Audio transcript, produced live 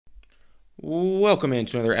Welcome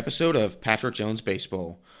into another episode of Patrick Jones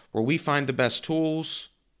Baseball, where we find the best tools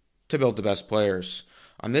to build the best players.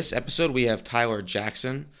 On this episode, we have Tyler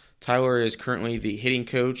Jackson. Tyler is currently the hitting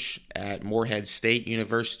coach at Morehead State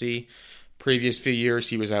University. Previous few years,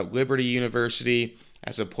 he was at Liberty University.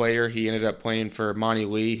 As a player, he ended up playing for Monty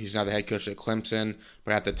Lee, who's now the head coach at Clemson,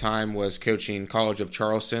 but at the time was coaching College of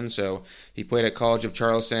Charleston, so he played at College of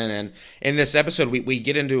Charleston. And in this episode, we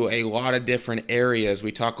get into a lot of different areas.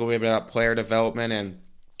 We talk a little bit about player development and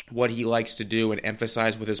what he likes to do and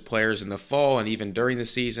emphasize with his players in the fall and even during the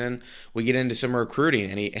season. We get into some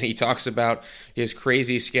recruiting, and he talks about his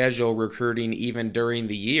crazy schedule recruiting even during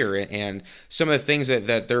the year and some of the things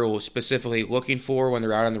that they're specifically looking for when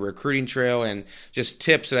they're out on the recruiting trail, and just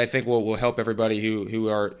tips that I think will help everybody who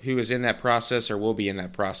is in that process or will be in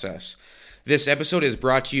that process. This episode is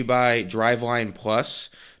brought to you by Driveline Plus.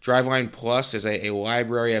 Driveline Plus is a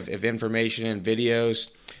library of information and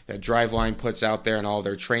videos that Driveline puts out there and all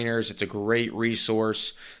their trainers. It's a great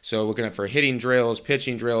resource. So looking at for hitting drills,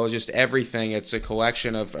 pitching drills, just everything. It's a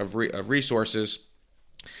collection of resources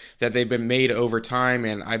that they've been made over time,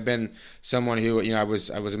 and I've been someone who, I was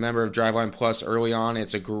a member of Driveline Plus early on.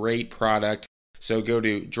 It's a great product. So go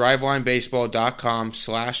to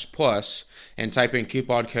drivelinebaseball.com/plus and type in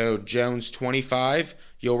coupon code Jones25.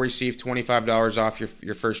 You'll receive $25 off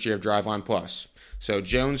your first year of Driveline Plus. So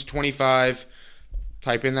Jones25,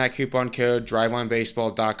 type in that coupon code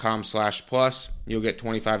drivelinebaseball.com/plus. You'll get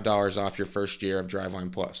 $25 off your first year of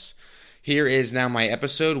Driveline Plus. Here is now my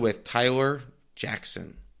episode with Tyler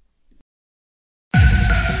Jackson.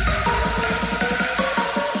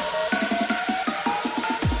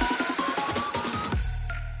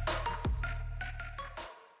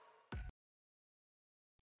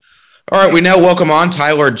 All right, we now welcome on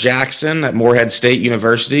Tyler Jackson at Morehead State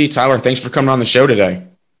University. Tyler, thanks for coming on the show today.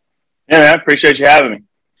 Yeah, man, I appreciate you having me.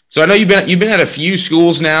 So I know you've been at a few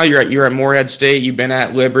schools now. You're at Morehead State. You've been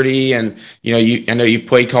at Liberty, and I know you've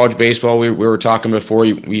played college baseball. We were talking before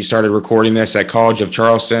we started recording this at College of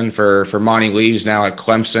Charleston for Monty Lee, who's now at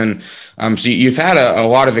Clemson. So you've had a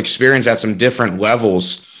lot of experience at some different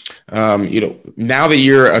levels. Now that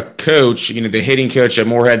you're a coach, the hitting coach at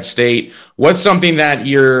Morehead State, what's something that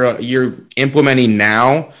you're implementing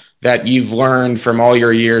now that you've learned from all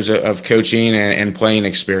your years of coaching and playing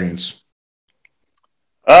experience?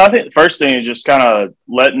 I think the first thing is just kind of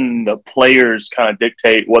letting the players kind of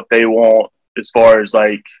dictate what they want as far as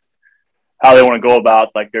like how they want to go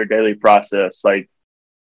about like their daily process. Like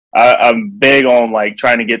I'm big on like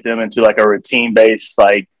trying to get them into like a routine based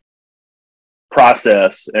like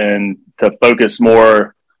process and to focus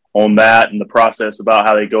more on that and the process about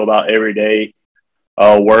how they go about everyday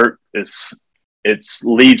work. It's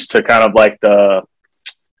leads to kind of like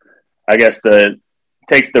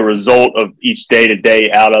takes the result of each day to day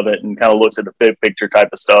out of it and kind of looks at the big picture type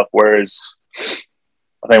of stuff. Whereas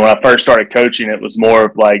I think when I first started coaching, it was more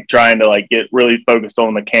of like trying to like get really focused on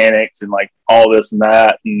the mechanics and like all this and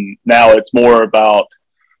that. And now it's more about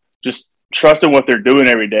just trusting what they're doing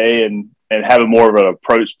every day and having more of an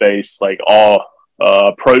approach based, like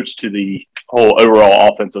approach to the whole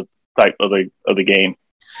overall offensive type of the game.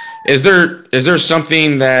 Is there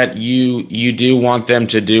something that you do want them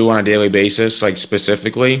to do on a daily basis, like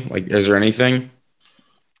specifically? Like, is there anything?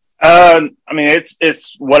 I mean,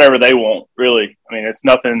 it's whatever they want, really. I mean, it's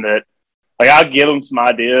nothing that like I'll give them some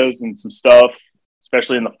ideas and some stuff,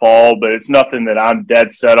 especially in the fall, but it's nothing that I'm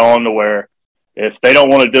dead set on to where if they don't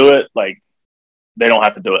want to do it, like they don't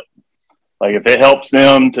have to do it. Like if it helps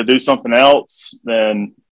them to do something else,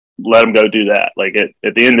 then let them go do that. Like at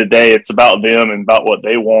the end of the day, it's about them and about what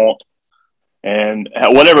they want, and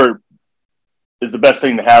whatever is the best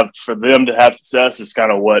thing to have for them to have success is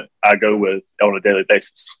kind of what I go with on a daily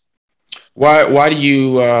basis. Why do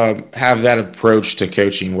you have that approach to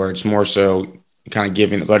coaching where it's more so kind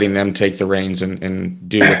of letting them take the reins and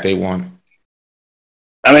do what they want?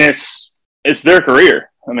 I mean, it's their career.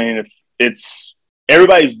 I mean, if it's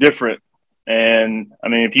everybody's different. And I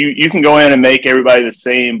mean, if you can go in and make everybody the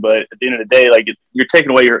same, but at the end of the day, like you're taking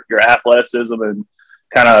away your athleticism and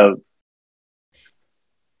kind of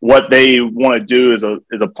what they want to do is a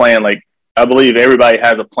plan. Like I believe everybody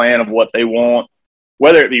has a plan of what they want,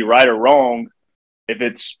 whether it be right or wrong. If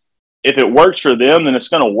it works for them, then it's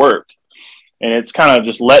going to work. And it's kind of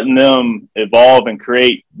just letting them evolve and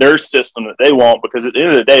create their system that they want, because at the end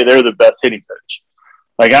of the day, they're the best hitting coach.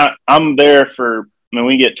 Like I'm there for. I mean,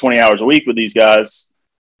 we get 20 hours a week with these guys.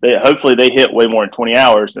 Hopefully they hit way more than 20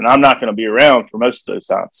 hours, and I'm not going to be around for most of those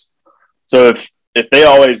times. So if they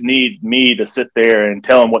always need me to sit there and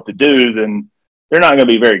tell them what to do, then they're not going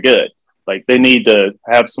to be very good. Like, they need to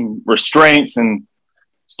have some restraints and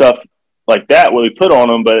stuff like that what we put on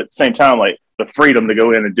them, but at the same time, like the freedom to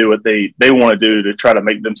go in and do what they want to do to try to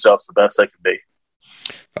make themselves the best they can be.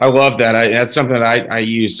 I love that. That's something that I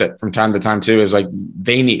use from time to time too. Is like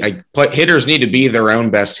hitters need to be their own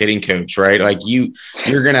best hitting coach, right? Like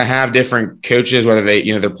you're going to have different coaches, whether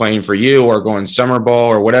they're playing for you or going summer ball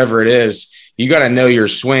or whatever it is. You got to know your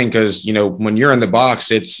swing because when you're in the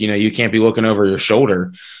box, it's you can't be looking over your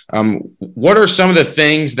shoulder. What are some of the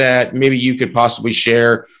things that maybe you could possibly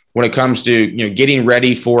share when it comes to getting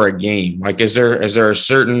ready for a game? Like, is there a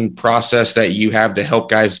certain process that you have to help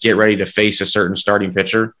guys get ready to face a certain starting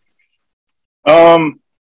pitcher?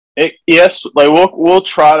 Yes, like we'll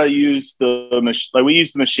try to use we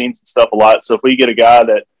use the machines and stuff a lot. So if we get a guy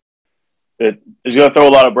that is going to throw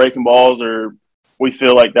a lot of breaking balls, or we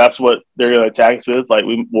feel like that's what they're going to attack us with, like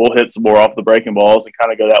we'll hit some more off the breaking balls and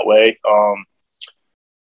kind of go that way.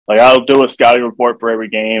 Like I'll do a scouting report for every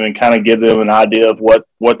game and kind of give them an idea of what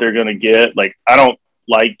they're going to get. Like I don't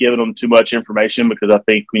like giving them too much information because I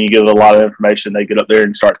think when you give a lot of information, they get up there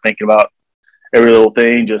and start thinking about every little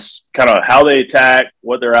thing, just kind of how they attack,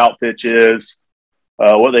 what their out pitch is,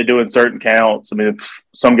 what they do in certain counts. I mean,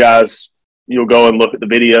 some guys, you'll go and look at the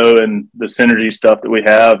video and the synergy stuff that we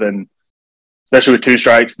have, and especially with two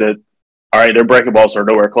strikes that, all right, their breaking balls are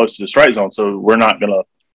nowhere close to the strike zone, so we're just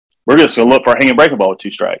going to look for a hanging breaking ball with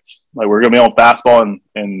two strikes. Like we're going to be on fastball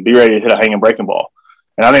and be ready to hit a hanging breaking ball.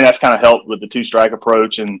 And I think that's kind of helped with the two strike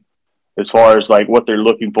approach and as far as like what they're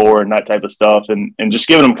looking for and that type of stuff. And just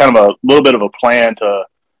giving them kind of a little bit of a plan to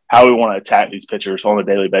how we want to attack these pitchers on a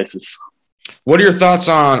daily basis. What are your thoughts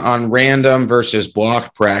on random versus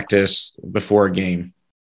block practice before a game?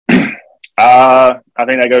 I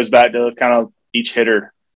think that goes back to kind of each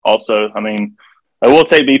hitter also. I mean, we'll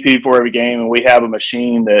take BP before every game, and we have a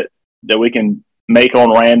machine that we can make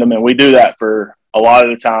on random, and we do that for a lot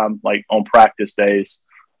of the time, like on practice days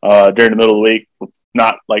during the middle of the week,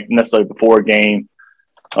 not like necessarily before a game.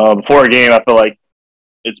 Before a game, I feel like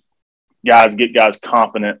it's guys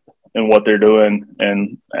confident in what they're doing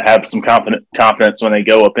and have some confidence when they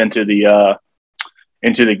go up into the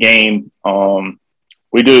game.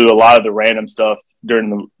 We do a lot of the random stuff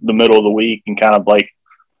during the middle of the week and kind of like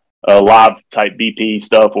live type BP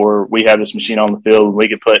stuff, or we have this machine on the field and we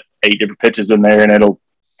can put 8 different pitches in there, and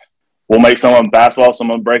we'll make some of them fastballs,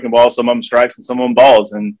 some of them breaking balls, some of them strikes, and some of them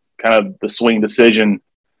balls, and kind of the swing decision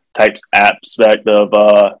type aspect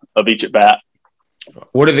of each at bat.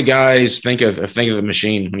 What do the guys think of the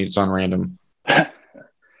machine when it's on random?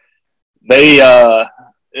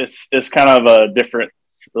 It's kind of a different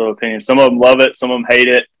little opinion. Some of them love it, some of them hate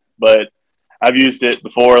it, but I've used it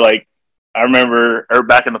before. Like I remember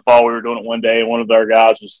back in the fall, we were doing it one day, and one of our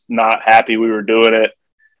guys was not happy we were doing it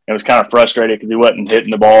and was kind of frustrated because he wasn't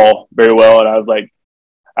hitting the ball very well. And I was like,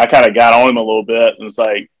 I kind of got on him a little bit and was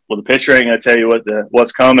like, well, the pitcher ain't going to tell you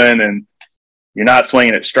what's coming, and you're not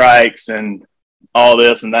swinging at strikes and all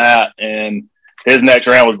this and that. And his next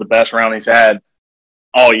round was the best round he's had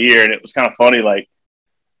all year. And it was kind of funny.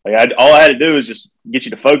 All I had to do is just get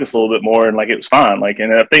you to focus a little bit more, and like it was fine. Like,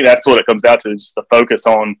 and I think that's what it comes down to, is just the focus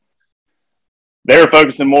on. They were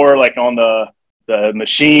focusing more like on the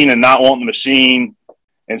machine and not wanting the machine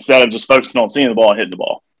instead of just focusing on seeing the ball and hitting the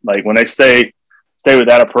ball. Like when they stay with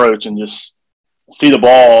that approach and just see the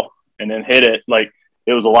ball and then hit it, like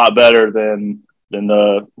it was a lot better than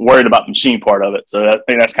the worried about the machine part of it. So I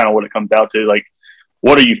think that's kind of what it comes down to. Like,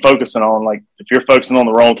 what are you focusing on? Like if you're focusing on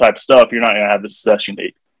the wrong type of stuff, you're not going to have the success you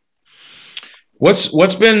need.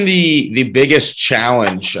 What's been the biggest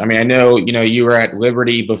challenge? I mean, I know, you were at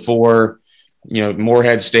Liberty before,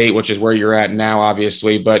 Morehead State, which is where you're at now,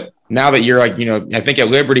 obviously, but now that you're like, I think at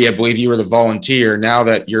Liberty, I believe you were the volunteer. Now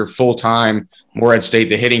that you're full-time Morehead State,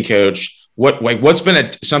 the hitting coach, what's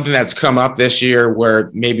been something that's come up this year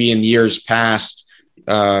where maybe in years past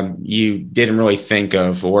you didn't really think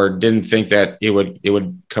of or didn't think that it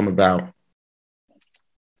would come about?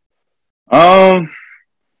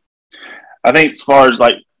 I think as far as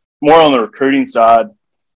like more on the recruiting side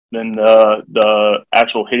than the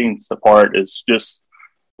actual hitting part is just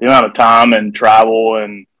the amount of time and travel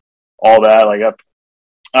and all that. Like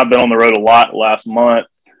I've been on the road a lot last month.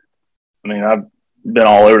 I mean, I've been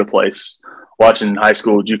all over the place watching high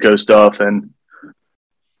school JUCO stuff, and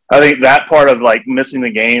I think that part of like missing the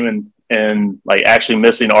game and like actually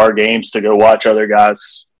missing our games to go watch other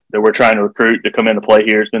guys that we're trying to recruit to come into play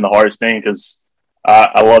here has been the hardest thing, because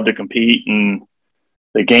I love to compete, and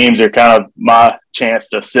the games are kind of my chance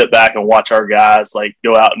to sit back and watch our guys like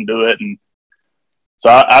go out and do it. And so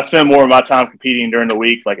I spend more of my time competing during the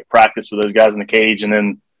week, like at practice with those guys in the cage, and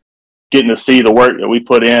then getting to see the work that we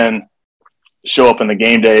put in show up in the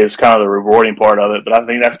game day is kind of the rewarding part of it. But I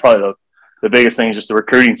think that's probably the biggest thing is just the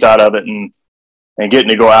recruiting side of it and getting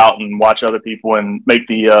to go out and watch other people and make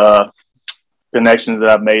the connections that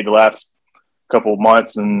I've made the last couple of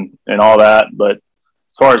months and all that. But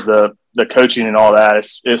as far as the coaching and all that,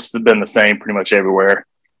 it's been the same pretty much everywhere.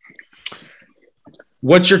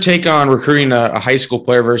 What's your take on recruiting a high school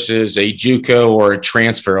player versus a JUCO or a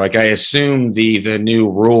transfer? Like, I assume the new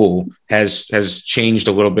rule has changed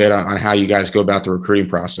a little bit on how you guys go about the recruiting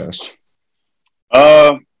process.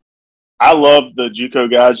 I love the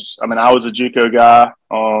JUCO guys. I mean, I was a JUCO guy.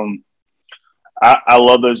 I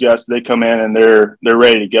love those guys. They come in and they're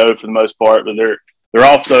ready to go for the most part, but they're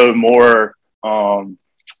also more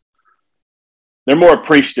they're more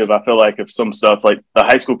appreciative, I feel like, of some stuff. Like the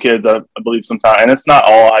high school kids, I believe sometimes, and it's not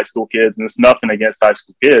all high school kids, and it's nothing against high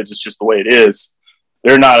school kids. It's just the way it is.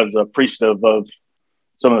 They're not as appreciative of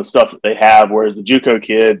some of the stuff that they have, whereas the JUCO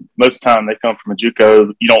kid, most of the time they come from a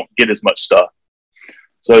JUCO, you don't get as much stuff.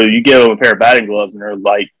 So you give them a pair of batting gloves, and they're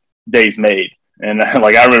like days made. And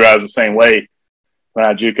like I remember I was the same way when I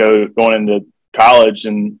had JUCO going into college,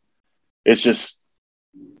 and it's just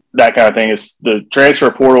that kind of thing. Is the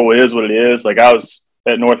transfer portal is what it is. Like I was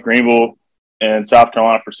at North Greenville in South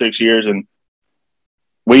Carolina for 6 years, and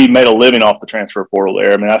we made a living off the transfer portal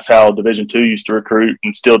there. I mean, that's how Division II used to recruit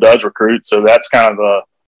and still does recruit. So that's kind of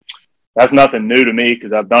that's nothing new to me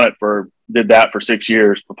because I've did that for 6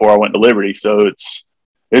 years before I went to Liberty. So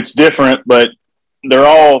it's different, but they're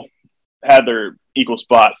all had their equal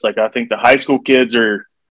spots. Like I think the high school kids are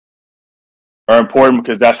important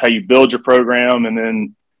because that's how you build your program, and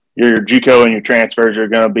then your JUCO and your transfers are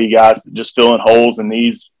going to be guys that just fill in holes and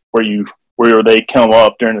needs where they come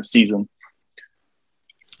up during the season.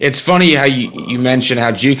 It's funny how you mentioned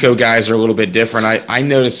how JUCO guys are a little bit different. I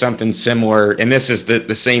noticed something similar, and this is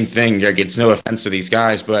the same thing. It's no offense to these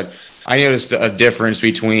guys, but I noticed a difference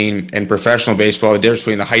in professional baseball, the difference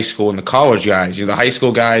between the high school and the college guys. The high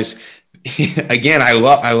school guys, again, I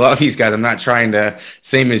love these guys. I'm not trying to,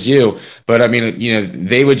 same as you, but I mean,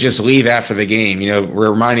 they would just leave after the game.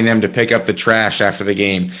 We're reminding them to pick up the trash after the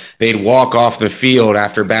game. They'd walk off the field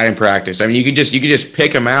after batting practice. I mean, you could just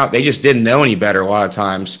pick them out. They just didn't know any better a lot of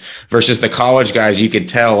times. Versus the college guys, you could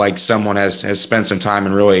tell like someone has spent some time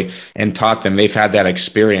and taught them. They've had that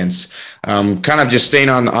experience. Kind of just staying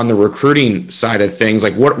on the recruiting side of things.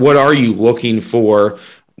 Like, what are you looking for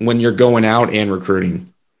when you're going out and recruiting?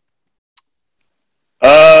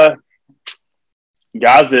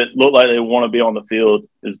 Guys that look like they want to be on the field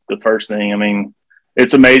is the first thing. I mean,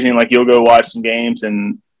 it's amazing. Like you'll go watch some games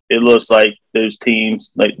and it looks like those teams,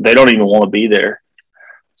 like they don't even want to be there.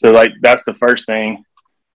 So like, that's the first thing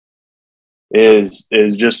is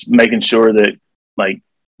just making sure that like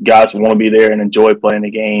guys want to be there and enjoy playing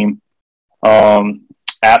the game.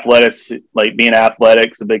 Athletics, like being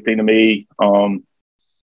athletic is a big thing to me.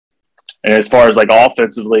 And as far as like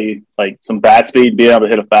offensively, like some bat speed, being able to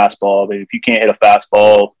hit a fastball. I mean, if you can't hit a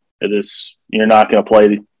fastball, you're not going to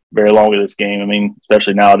play very long in this game. I mean,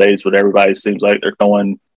 especially nowadays with everybody, seems like they're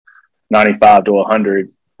throwing 95 to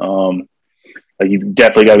 100. Like you've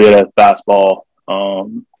definitely got to hit a fastball.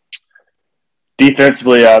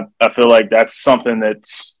 Defensively, I feel like that's something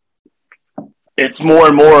it's more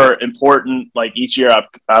and more important. Like each year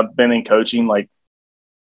I've been in coaching, like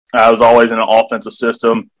I was always in an offensive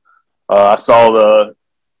system. I saw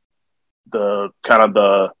the kind of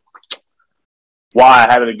the why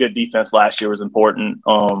having a good defense last year was important.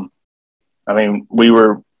 I mean, we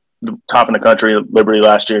were the top in the country at Liberty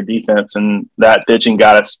last year defense, and that pitching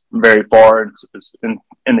got us very far in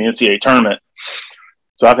the NCAA tournament.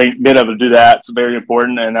 So I think being able to do that is very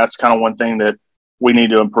important, and that's kind of one thing that we need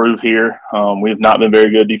to improve here. We've not been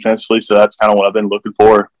very good defensively, so that's kind of what I've been looking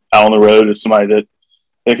for out on the road, is somebody that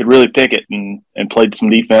they could really pick it and played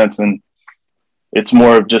some defense. And it's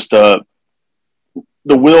more of just the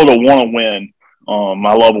will to want to win.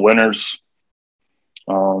 I love winners.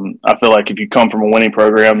 I feel like if you come from a winning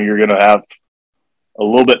program, you're going to have a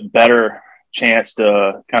little bit better chance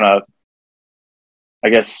to kind of, I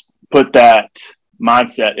guess, put that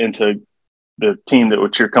mindset into the team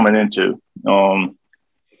that you're coming into. I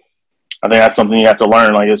think that's something you have to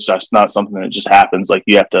learn. Like, it's just not something that just happens. Like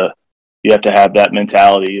you have to have that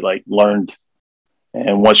mentality like learned,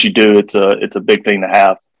 and once you do, it's a big thing to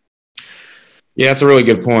have. Yeah, that's a really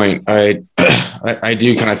good point. I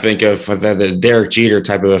do kind of think of the Derek Jeter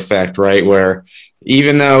type of effect, right? Where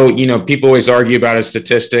even though people always argue about his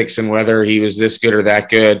statistics and whether he was this good or that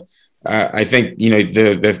good, I think,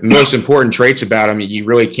 the most important traits about him, you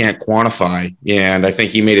really can't quantify. And I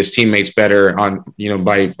think he made his teammates better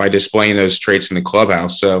by displaying those traits in the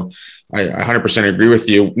clubhouse. So I 100% agree with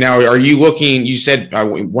you. Now, are you looking, you said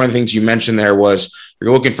one of the things you mentioned there was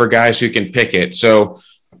you're looking for guys who can pick it. So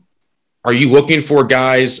are you looking for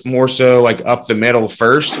guys more so like up the middle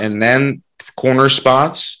first and then corner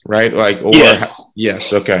spots, right?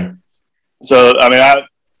 Yes. Okay. So,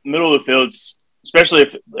 middle of the field, especially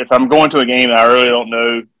if I'm going to a game and I really don't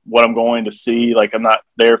know what I'm going to see, like I'm not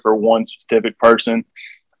there for one specific person.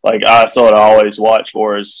 Like I saw what I always watch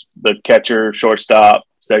for is the catcher, shortstop,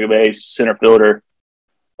 second base, center fielder.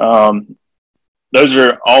 Those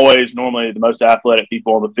are always normally the most athletic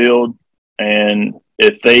people on the field. And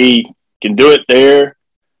if they can do it there,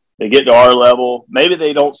 they get to our level. Maybe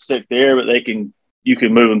they don't stick there, but you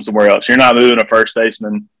can move them somewhere else. You're not moving a first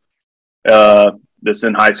baseman that's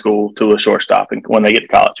in high school to a shortstop and when they get to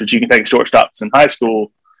college. But you can take a shortstop that's in high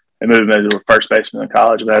school and move them to a first baseman in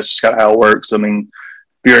college. That's just kind of how it works. If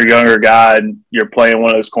you're a younger guy and you're playing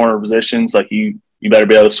one of those corner positions, like you better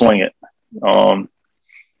be able to swing it.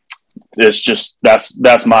 It's just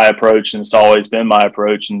that's my approach, and it's always been my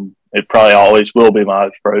approach, and it probably always will be my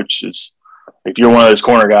approach. Is if you're one of those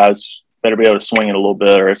corner guys, better be able to swing it a little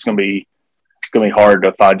bit, or it's gonna be hard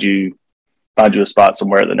to find you a spot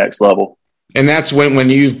somewhere at the next level. And that's when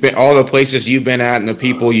you've been all the places you've been at and the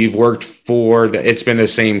people you've worked for. It's been the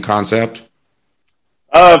same concept.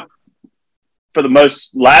 For the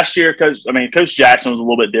most last year, Coach Jackson was a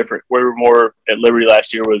little bit different. We were more at Liberty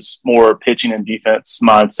last year was more pitching and defense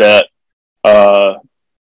mindset.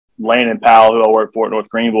 Landon Powell, who I worked for at North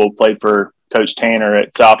Greenville, played for Coach Tanner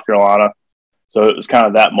at South Carolina. So it was kind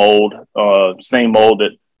of that mold, same mold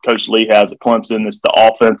that Coach Lee has at Clemson. It's the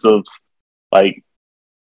offensive, like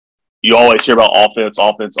you always hear about offense,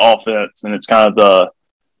 and it's kind of the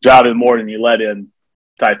driving more than you let in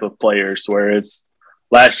type of players, whereas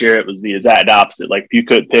last year it was the exact opposite. Like if you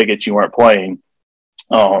couldn't pick it, you weren't playing.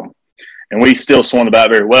 And we still swung the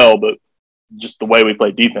bat very well, but just the way we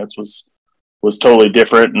played defense was totally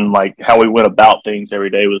different, and like how we went about things every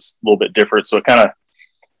day was a little bit different. So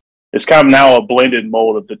it's kind of now a blended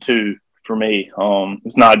mold of the two for me.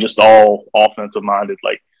 It's not just all offensive minded,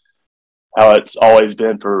 like how it's always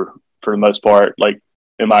been for the most part, like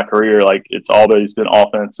in my career, like it's always been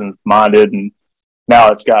offensive minded, and now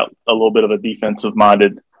it's got a little bit of a defensive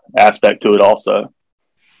minded aspect to it also.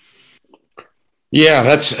 Yeah,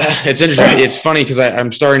 it's interesting. It's funny because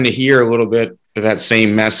I'm starting to hear a little bit of that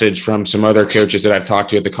same message from some other coaches that I've talked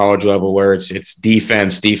to at the college level, where it's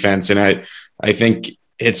defense. And I think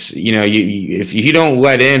it's, if you don't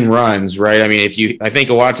let in runs, right? I mean, I think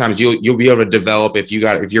a lot of times you'll be able to develop if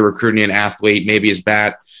you're recruiting an athlete, maybe his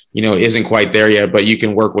bat, isn't quite there yet, but you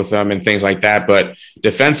can work with them and things like that. But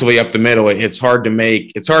defensively up the middle, it's hard,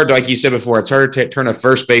 like you said before, it's hard to turn a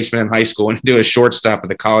first baseman in high school into a shortstop at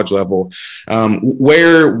the college level.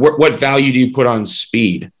 What value do you put on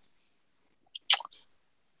speed?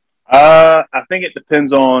 I think it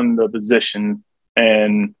depends on the position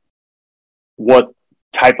and what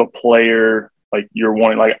type of player like you're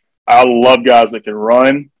wanting. Like I love guys that can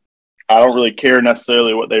run. I don't really care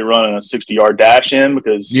necessarily what they run in a 60-yard dash in,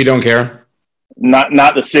 because you don't care.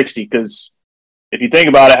 Not the 60, because if you think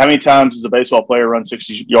about it, how many times does a baseball player run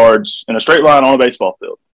 60 yards in a straight line on a baseball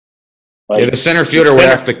field? Like, the center fielder would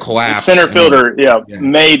have to collapse. The center fielder,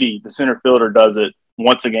 maybe the center fielder does it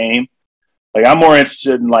once a game. Like I'm more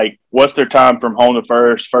interested in like what's their time from home to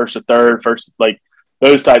first to third, like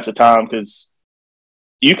those types of time, because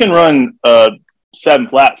you can run 7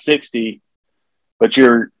 flat 60, but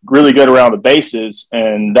you're really good around the bases,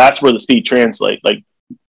 and that's where the speed translates. Like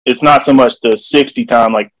it's not so much the 60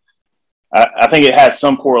 time. Like I think it has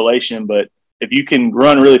some correlation, but if you can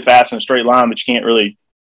run really fast in a straight line, but you can't really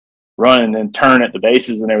run and turn at the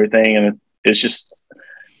bases and everything, and it's just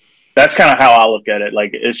that's kind of how I look at it.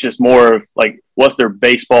 Like it's just more of like what's their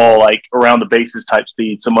baseball like around the bases type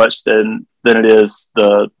speed, so much than it is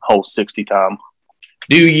the whole 60 time.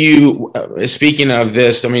 Do you, speaking of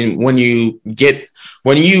this, I mean, when you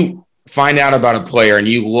find out about a player and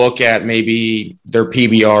you look at maybe their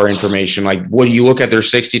PBR information, like would you look at their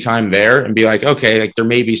 60 time there and be like, okay, like there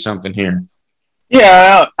may be something here?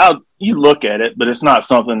 Yeah, you look at it, but it's not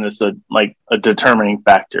something that's a determining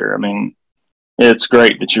factor. I mean, it's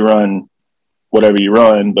great that you run whatever you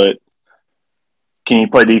run, but can you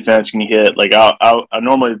play defense? Can you hit? Like I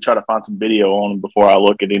normally try to find some video on them before I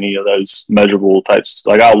look at any of those measurable types.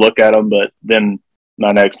 Like I'll look at them, but then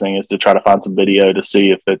my next thing is to try to find some video to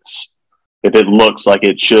see if it looks like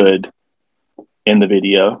it should in the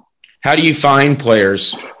video. How do you find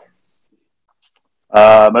players?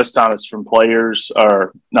 Most of the time it's from players,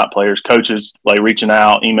 or not players, coaches, like reaching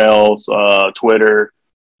out, emails, Twitter,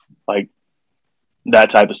 like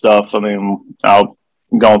that type of stuff. I mean, I'll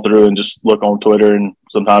go through and just look on Twitter, and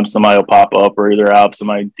sometimes somebody will pop up, or either I'll have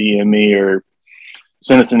somebody DM me or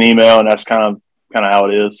send us an email, and that's kind of how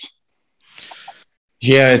it is.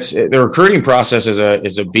 Yeah, the recruiting process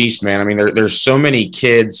is a beast, man. I mean, there's so many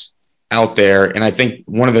kids out there, and I think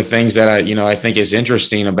one of the things that I think is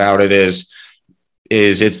interesting about it is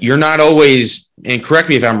you're not always, and correct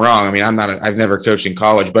me if I'm wrong. I mean, I've never coached in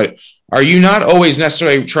college, but are you not always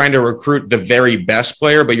necessarily trying to recruit the very best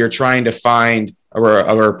player, but you're trying to find a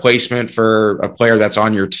replacement for a player that's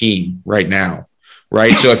on your team right now,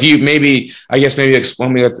 right? So if you let me explain this a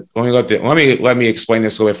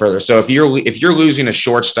little bit further. So if you're losing a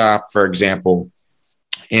shortstop, for example,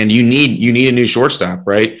 and you need a new shortstop,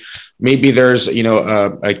 right? Maybe there's,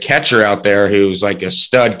 a catcher out there who's like a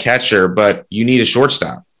stud catcher, but you need a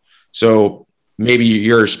shortstop. So maybe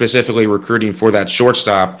you're specifically recruiting for that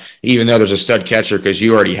shortstop, even though there's a stud catcher, because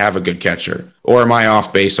you already have a good catcher. Or am I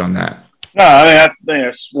off base on that? No, I mean, I think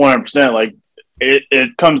it's 100%. Like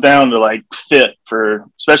it comes down to like fit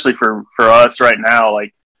especially for us right now.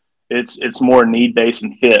 Like it's more need based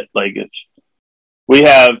and fit. Like if we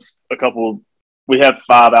have we have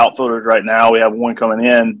 5 outfielders right now. We have 1 coming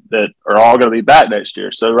in that are all going to be back next year.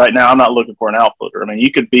 So right now I'm not looking for an outfielder. I mean,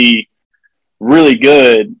 you could be really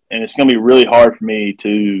good, and it's going to be really hard for me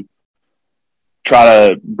to try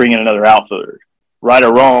to bring in another outfielder. Right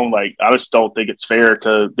or wrong, like I just don't think it's fair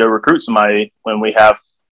to go recruit somebody when we have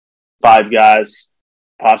 5 guys,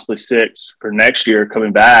 possibly 6 for next year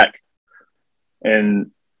coming back,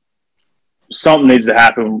 and something needs to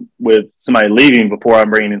happen with somebody leaving before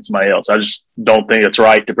I'm bringing in somebody else. I just don't think it's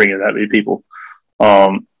right to bring in that many people.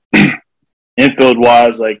 Infield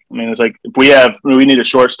wise, like, I mean, it's like if we need a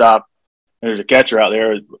shortstop and there's a catcher out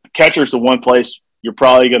there, catcher's the one place you're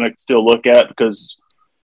probably going to still look at, because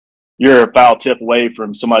you're a foul tip away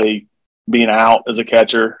from somebody being out as a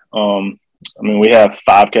catcher. I mean, we have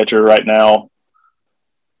 5 catcher right now.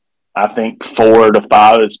 I think 4 to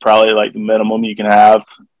 5 is probably like the minimum you can have,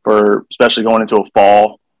 for especially going into a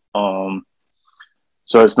fall.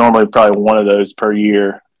 So it's normally probably 1 of those per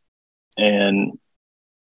year, and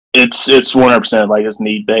it's 100% like it's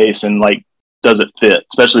need based, and like does it fit,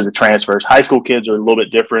 especially the transfers. High school kids are a little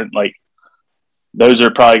bit different. Like those are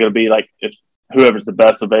probably going to be like, if whoever's the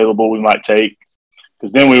best available we might take,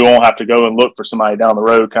 because then we won't have to go and look for somebody down the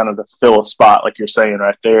road kind of to fill a spot like you're saying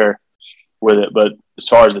right there with it. But as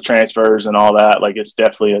far as the transfers and all that, like it's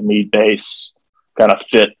definitely a need based kind of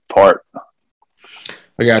fit part.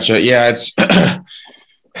 I gotcha. Yeah, it's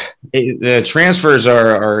the transfers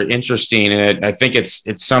are interesting, and I think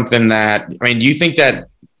it's something that, I mean, do you think that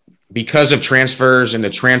because of transfers and the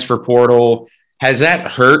transfer portal, has that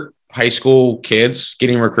hurt high school kids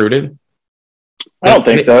getting recruited? I don't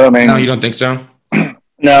think so. I mean, no, you don't think so?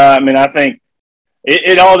 No, I mean, I think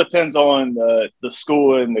it all depends on the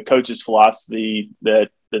school and the coach's philosophy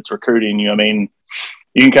that's recruiting you. I mean,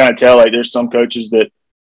 you can kind of tell, like, there's some coaches that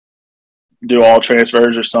do all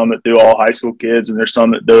transfers, there's some that do all high school kids, and there's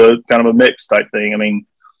some that do kind of a mix type thing. I mean,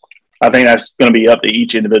 I think that's going to be up to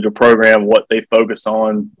each individual program what they focus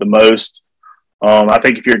on the most. I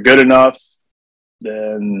think if you're good enough,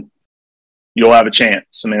 then you'll have a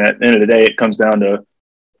chance. I mean, at the end of the day, it comes down to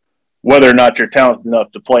whether or not you're talented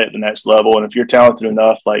enough to play at the next level. And if you're talented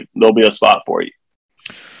enough, like, there'll be a spot for you.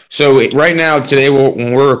 So right now, today,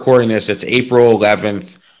 when we're recording this, it's April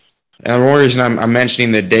 11th. And the one reason I'm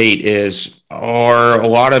mentioning the date is, are a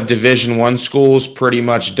lot of Division I schools pretty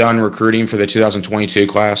much done recruiting for the 2022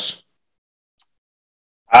 class?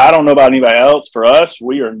 I don't know about anybody else. For us,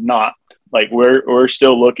 we are not. Like, we're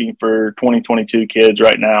still looking for 2022 kids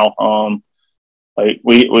right now. Like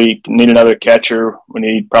we need another catcher. We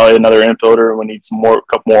need probably another infielder. We need a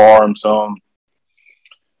couple more arms. So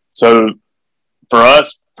for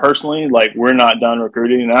us personally, like, we're not done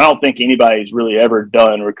recruiting, and I don't think anybody's really ever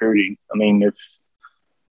done recruiting. I mean, if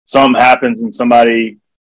something happens and somebody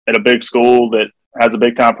at a big school that has a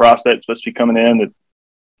big time prospect supposed to be coming in that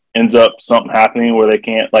ends up something happening where they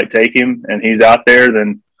can't like take him and he's out there,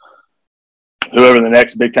 then whoever the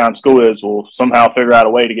next big time school is will somehow figure out a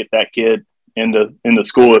way to get that kid into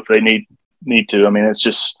school if they need to. I mean, it's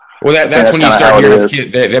just, well, that's when you start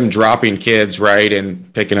hearing them dropping kids, right,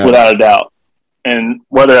 and picking up, without a doubt. And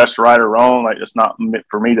whether that's right or wrong, like, it's not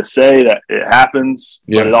for me to say that it happens,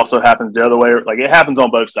 but it also happens the other way. Like, it happens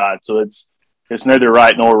on both sides, so it's neither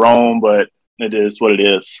right nor wrong, but it is what it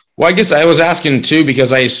is. Well, I guess I was asking too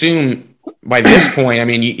because I assume by this point, I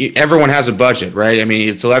mean, everyone has a budget, right? I mean,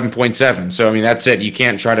 it's 11.7. So, I mean, that's it. You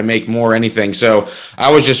can't try to make more or anything. So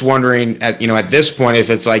I was just wondering at this point, if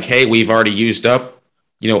it's like, hey, we've already used up,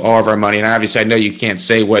 all of our money. And obviously I know you can't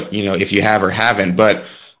say what, if you have or haven't, but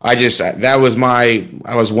I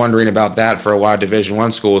was wondering about that for a lot of Division I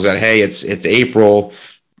schools that, hey, it's April.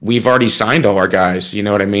 We've already signed all our guys. You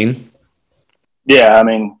know what I mean? Yeah. I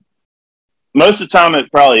mean, most of the time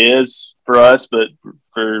it probably is for us, but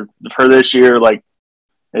for this year, like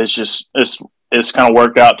it's kind of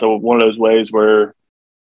worked out to one of those ways where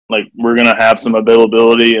like we're gonna have some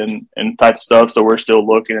availability and type of stuff, so we're still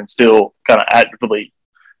looking and still kind of actively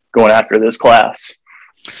going after this class.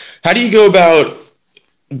 How do you go about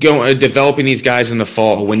developing these guys in the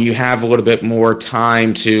fall when you have a little bit more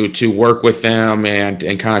time to work with them and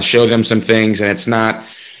kind of show them some things, and it's not?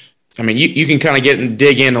 I mean, you can kind of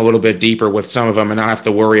dig in a little bit deeper with some of them and not have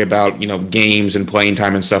to worry about, games and playing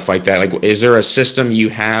time and stuff like that. Like, is there a system you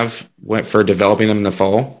have for developing them in the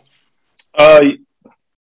fall? I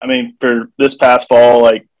mean, for this past fall,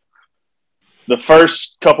 like the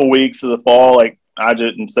first couple weeks of the fall, like I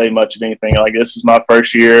didn't say much of anything. Like, this is my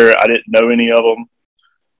first year. I didn't know any of them.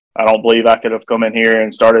 I don't believe I could have come in here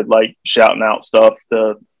and started like shouting out stuff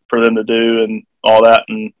for them to do and all that.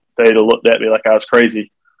 And they'd have looked at me like I was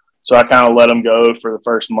crazy. So I kind of let them go for the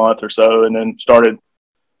first month or so, and then started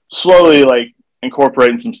slowly like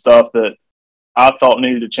incorporating some stuff that I thought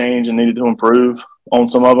needed to change and needed to improve on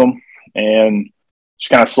some of them, and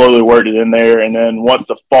just kind of slowly worked it in there. And then once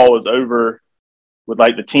the fall was over with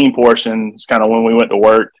like the team portion, it's kind of when we went to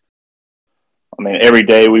work. I mean, every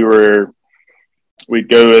day we'd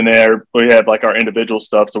go in there. We had like our individual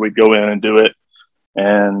stuff, so we'd go in and do it.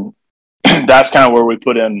 And that's kind of where we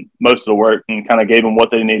put in most of the work and kind of gave them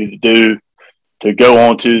what they needed to do to go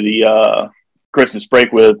on to the Christmas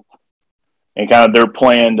break with, and kind of their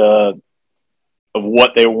plan of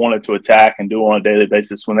what they wanted to attack and do on a daily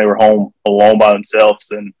basis when they were home alone by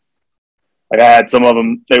themselves. And like I had some of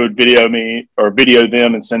them, they would video me or video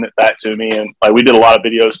them and send it back to me. And like we did a lot of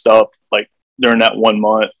video stuff like during that 1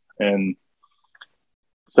 month. And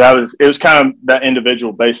so it was kind of that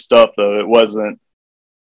individual based stuff though.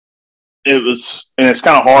 And it's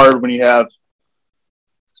kind of hard when you have,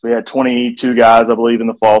 so we had 22 guys, I believe, in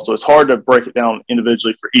the fall. So it's hard to break it down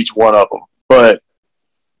individually for each one of them. But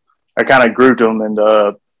I kind of grouped them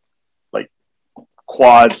into like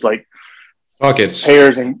quads, like buckets,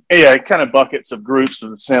 pairs, and kind of buckets of groups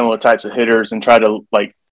of similar types of hitters, and try to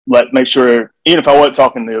like make sure, even if I wasn't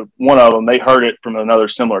talking to one of them, they heard it from another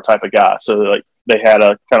similar type of guy. So like they had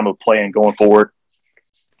a kind of a plan going forward.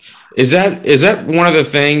 Is that one of the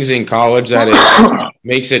things in college that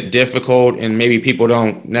makes it difficult, and maybe people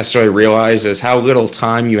don't necessarily realize, is how little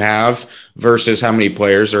time you have versus how many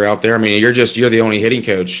players are out there? I mean, you're the only hitting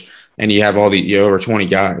coach, and you have over 20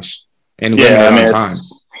 guys, and limited time.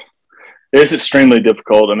 It's extremely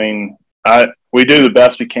difficult. I mean, we do the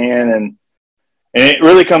best we can, and it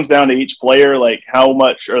really comes down to each player. Like, how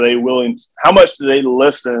much are they willing? How much do they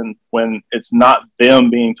listen when it's not them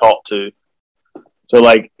being talked to? So,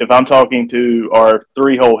 like, if I'm talking to our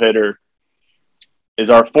 3-hole hitter, is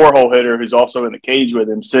our 4-hole hitter who's also in the cage with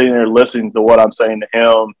him sitting there listening to what I'm saying to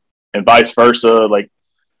him, and vice versa. Like,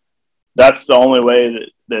 that's the only way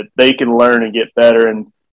that they can learn and get better.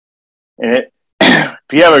 And if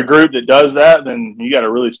you have a group that does that, then you got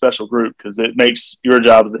a really special group, because it makes your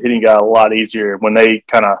job as a hitting guy a lot easier when they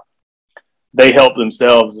help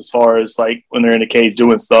themselves as far as like when they're in the cage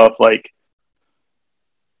doing stuff. Like,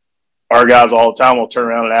 our guys all the time will turn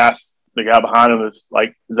around and ask the guy behind them, is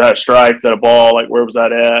that a strike? Is that a ball? Like, where was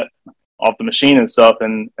that at off the machine and stuff?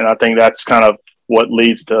 And I think that's kind of what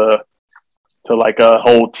leads to like a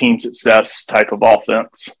whole team success type of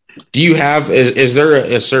offense. Do you have, is there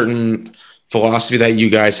a certain philosophy that you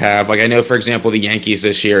guys have? Like, I know, for example, the Yankees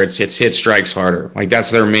this year, it's hit strikes harder. Like,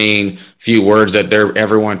 that's their main few words, that they're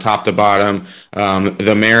everyone top to bottom.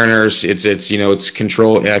 The Mariners, it's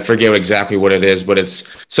control. I forget exactly what it is, but it's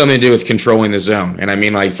something to do with controlling the zone. And I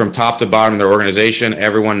mean, like, from top to bottom, their organization,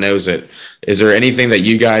 everyone knows it. Is there anything that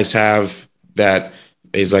you guys have that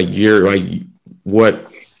is like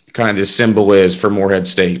what kind of the symbol is for Morehead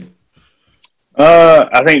State?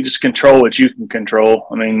 I think just control what you can control.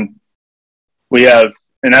 I mean, we have,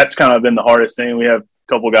 and that's kind of been the hardest thing. We have a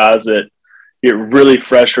couple guys that get really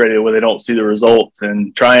frustrated when they don't see the results,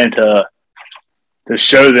 and trying to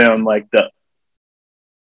show them like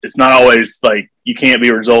it's not always like you can't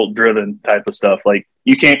be result driven type of stuff. Like,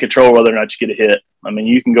 you can't control whether or not you get a hit. I mean,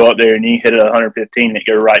 you can go up there and you hit it 115 and it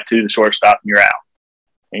go right to the shortstop and you're out.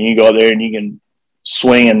 And you go up there and you can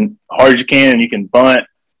swing as hard as you can, and you can bunt,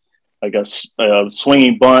 a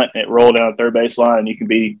swinging bunt, and it roll down the third base line, and you can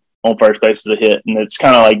be on first base as a hit. And it's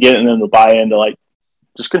kind of like getting them to buy into like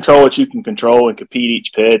just control what you can control and compete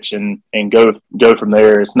each pitch and go from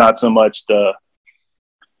there. It's not so much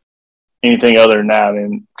anything other than that. I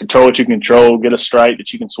mean, control what you control, get a strike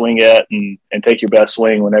that you can swing at, and take your best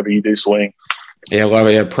swing whenever you do swing. Yeah, I love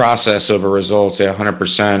it. Yeah, process over results. Yeah,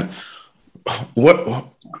 100%.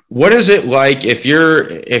 What is it like if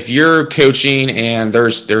you're coaching and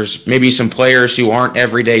there's maybe some players who aren't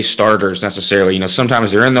everyday starters necessarily? You know,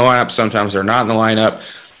 sometimes they're in the lineup, sometimes they're not in the lineup.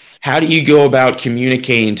 How do you go about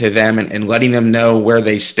communicating to them and letting them know where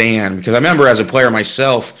they stand? Because I remember as a player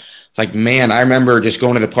myself, it's like, man, I remember just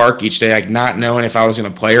going to the park each day, like not knowing if I was going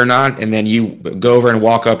to play or not. And then you go over and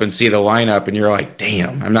walk up and see the lineup and you're like,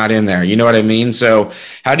 damn, I'm not in there. You know what I mean? So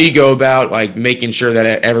how do you go about like making sure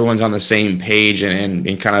that everyone's on the same page and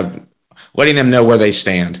kind of letting them know where they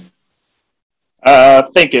stand? I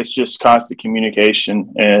think it's just constant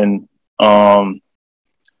communication and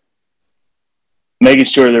making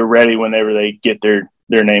sure they're ready whenever they get their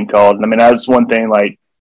name called. I mean, that's one thing, like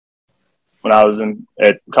when I was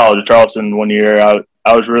at College of Charleston one year,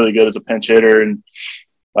 I was really good as a pinch hitter. And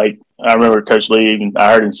like, I remember Coach Lee, even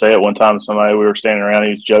I heard him say it one time to somebody, we were standing around,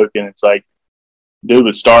 he was joking. It's like, dude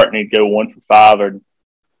would start and he'd go 1 for 5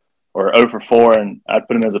 or 0 for 4. And I'd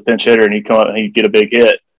put him as a pinch hitter and he'd come up and he'd get a big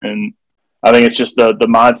hit. And I think it's just the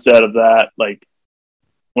mindset of that. Like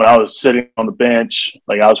when I was sitting on the bench,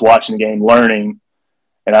 like I was watching the game, learning,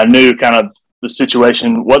 and I knew kind of what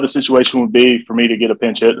the situation would be for me to get a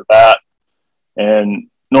pinch hit at bat. And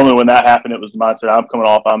normally when that happened, it was the mindset I'm coming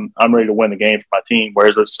off. I'm ready to win the game for my team.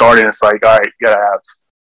 Whereas it's starting, it's like, all right, you got to have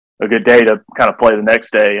a good day to kind of play the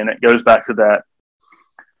next day. And it goes back to that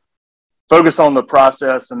focus on the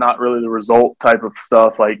process and not really the result type of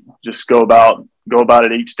stuff. Like just go about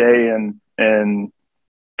it each day and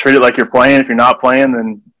treat it like you're playing. If you're not playing,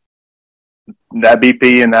 then that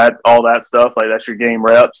BP and all that stuff, like that's your game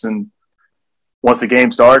reps. And once the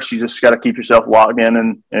game starts, you just got to keep yourself logged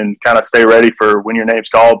in and kind of stay ready for when your name's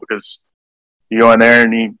called, because you go in there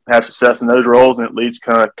and you have success in those roles and it leads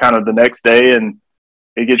kind of the next day, and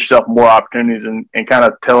it gets yourself more opportunities and kind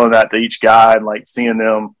of telling that to each guy and like seeing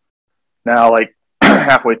them now, like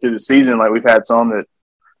halfway through the season, like we've had some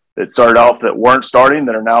that started off that weren't starting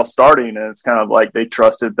that are now starting. And it's kind of like they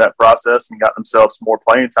trusted that process and got themselves more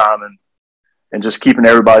playing time and just keeping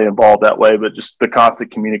everybody involved that way. But just the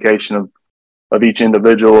constant communication of each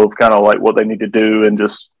individual of kind of like what they need to do and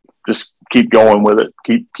just keep going with it,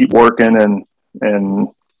 keep working and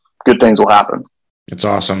good things will happen. It's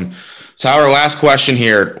awesome. So our last question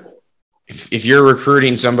here, if you're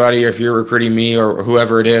recruiting somebody or if you're recruiting me or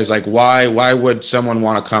whoever it is, like why would someone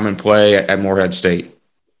want to come and play at Morehead State?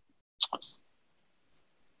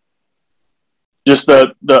 Just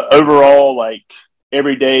the overall, like,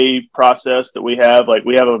 everyday process that we have. Like,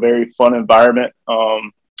 we have a very fun environment.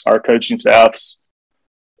 Our coaching staffs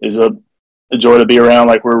is a joy to be around.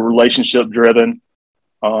 Like, we're relationship driven.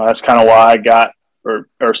 That's kind of why I got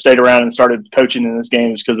or stayed around and started coaching in this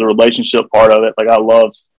game, is because the relationship part of it. Like, I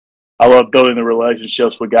love building the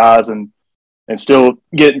relationships with guys and still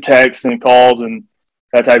getting texts and calls and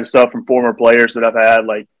that type of stuff from former players that I've had.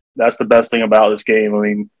 Like, that's the best thing about this game. I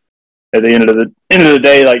mean, at the end of the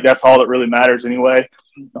day, like, that's all that really matters anyway.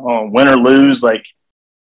 Win or lose, like,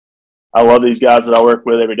 I love these guys that I work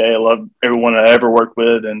with every day. I love everyone I ever worked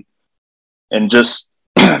with, and just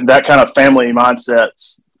that kind of family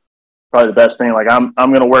mindset's probably the best thing. Like, I'm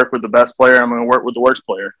going to work with the best player. I'm going to work with the worst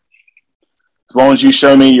player. As long as you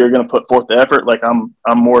show me you're going to put forth the effort, like, I'm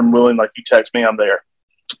more than willing. Like, you text me, I'm there.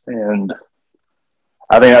 And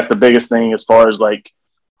I think that's the biggest thing as far as, like,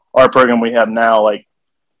 our program we have now. Like,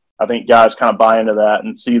 I think guys kind of buy into that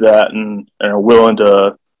and see that and are willing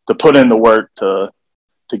to put in the work to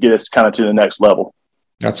get us kind of to the next level.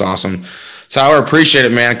 That's awesome. Tyler, appreciate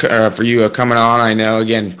it, man, for you coming on. I know,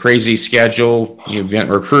 again, crazy schedule. You've been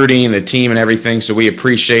recruiting the team and everything, so we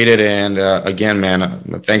appreciate it. And, again,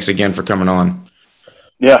 man, thanks again for coming on.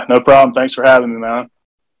 Yeah, no problem. Thanks for having me, man.